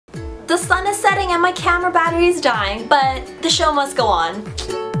The sun is setting and my camera battery is dying, but the show must go on.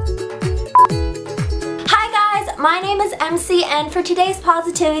 Hi guys, my name is MC, and for today's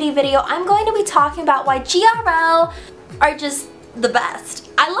positivity video, I'm going to be talking about why G.R.L are just the best.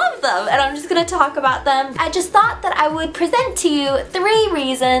 I love them, and I'm just gonna talk about them. I just thought that I would present to you 3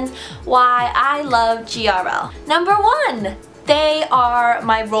 reasons why I love G.R.L. Number 1, they are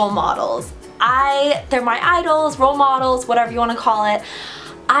my role models. They're my idols, role models, whatever you want to call it.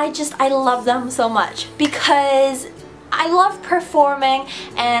 I love them so much because I love performing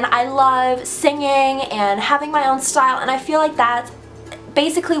and I love singing and having my own style, and I feel like that's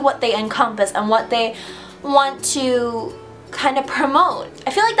basically what they encompass and what they want to kind of promote.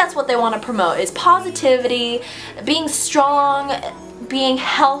 I feel like that's what they want to promote, is positivity, being strong, being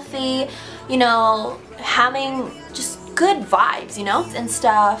healthy, you know, having just good vibes, you know, and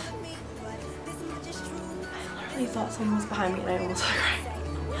stuff. I literally thought someone was behind me and I almost cried.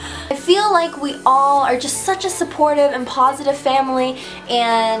 I feel like we all are just such a supportive and positive family,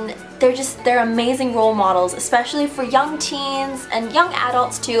 and they're amazing role models, especially for young teens and young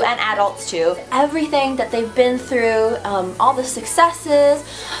adults too, and adults too. Everything that they've been through, all the successes,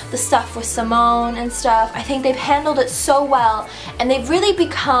 the stuff with Simone and stuff, I think they've handled it so well, and they've really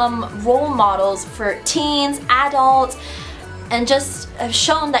become role models for teens, adults, and just have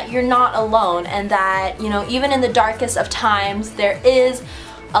shown that you're not alone, and that, you know, even in the darkest of times, there is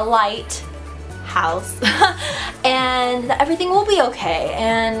a lighthouse and that everything will be okay,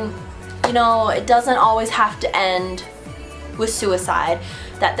 and you know, it doesn't always have to end with suicide,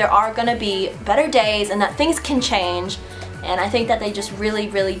 that there are gonna be better days and that things can change. And I think that they just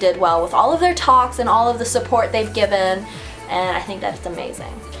really did well with all of their talks and all of the support they've given, and I think that's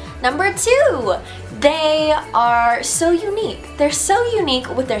amazing. Number 2, they are so unique. They're so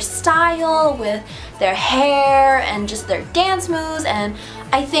unique with their style, with their hair, and just their dance moves, and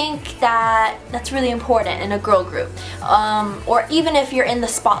I think that that's really important in a girl group. Or even if you're in the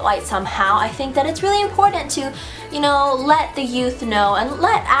spotlight somehow, I think that it's really important to, you know, let the youth know and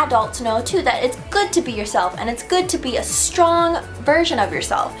let adults know too that it's good to be yourself and it's good to be a strong version of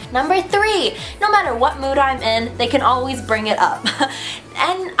yourself. Number 3, no matter what mood I'm in, they can always bring it up.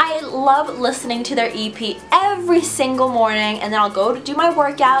 And I love listening to their EP every single morning, and then I'll go to do my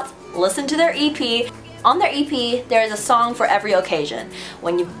workouts, listen to their EP. On their EP, there is a song for every occasion.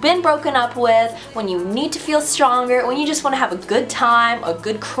 When you've been broken up with, when you need to feel stronger, when you just want to have a good time, a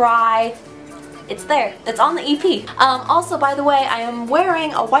good cry, it's there. It's on the EP. Also, by the way, I am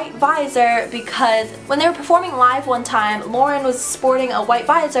wearing a white visor because when they were performing live one time, Lauren was sporting a white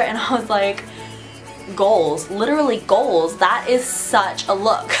visor, and I was like, goals, literally goals. That is such a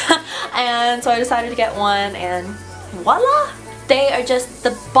look. And so I decided to get one, and voila! They are just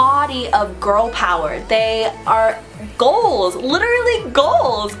the body of girl power. They are goals, literally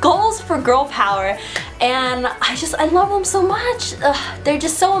goals. Goals for girl power. And I love them so much. They're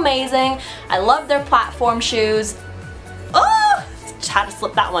just so amazing. I love their platform shoes. Oh! Just had to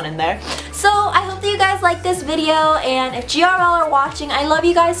slip that one in there. So I hope that you guys like this video, and if G.R.L are watching, I love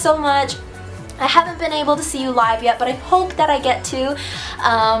you guys so much. I haven't been able to see you live yet, but I hope that I get to.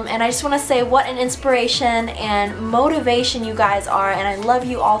 And I just want to say what an inspiration and motivation you guys are, and I love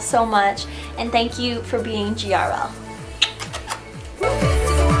you all so much, and thank you for being G.R.L.